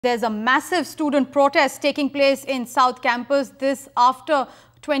There's a massive student protest taking place in South Campus. This after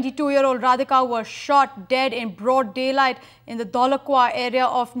 22-year-old Radhika was shot dead in broad daylight in the Dholakwa area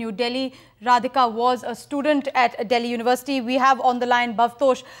of New Delhi. Radhika was a student at Delhi University. We have on the line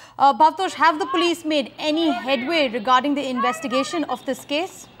Bhavtosh. Bhavtosh, have the police made any headway regarding the investigation of this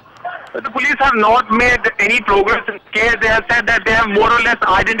case? The police have not made any progress in the case. They have said that they have more or less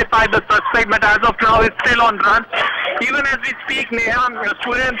identified the suspect, but as of now it's still on run. Even as we speak, Neha,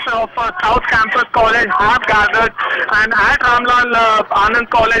 students of South Campus College have gathered, and at Ram Lal Anand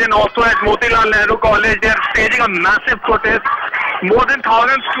College and also at Motilal Nehru College, they are staging a massive protest. More than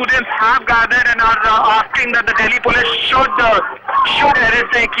 1,000 students have gathered and are asking that the Delhi police should arrest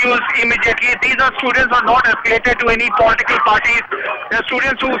the accused immediately. These are students who are not affiliated to any political parties. They are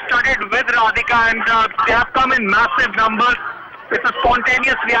students who studied with Radhika, and they have come in massive numbers. It's a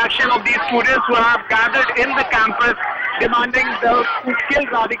spontaneous reaction of these students who have gathered in the campus demanding the who killed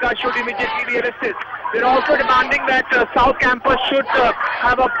Radhika should immediately be arrested. They're also demanding that South Campus should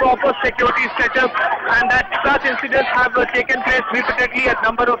have a proper security setup, and that such incidents have taken place repeatedly a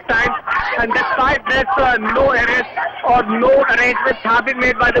number of times. And despite this, no arrests or no arrangements have been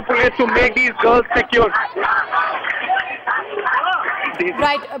made by the police to make these girls secure.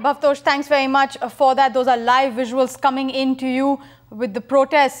 Right, Bhavtosh, thanks very much for that. Those are live visuals coming in to you with the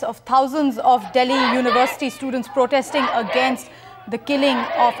protests of thousands of Delhi University students protesting against the killing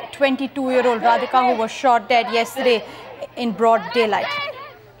of 22-year-old Radhika, who was shot dead yesterday in broad daylight.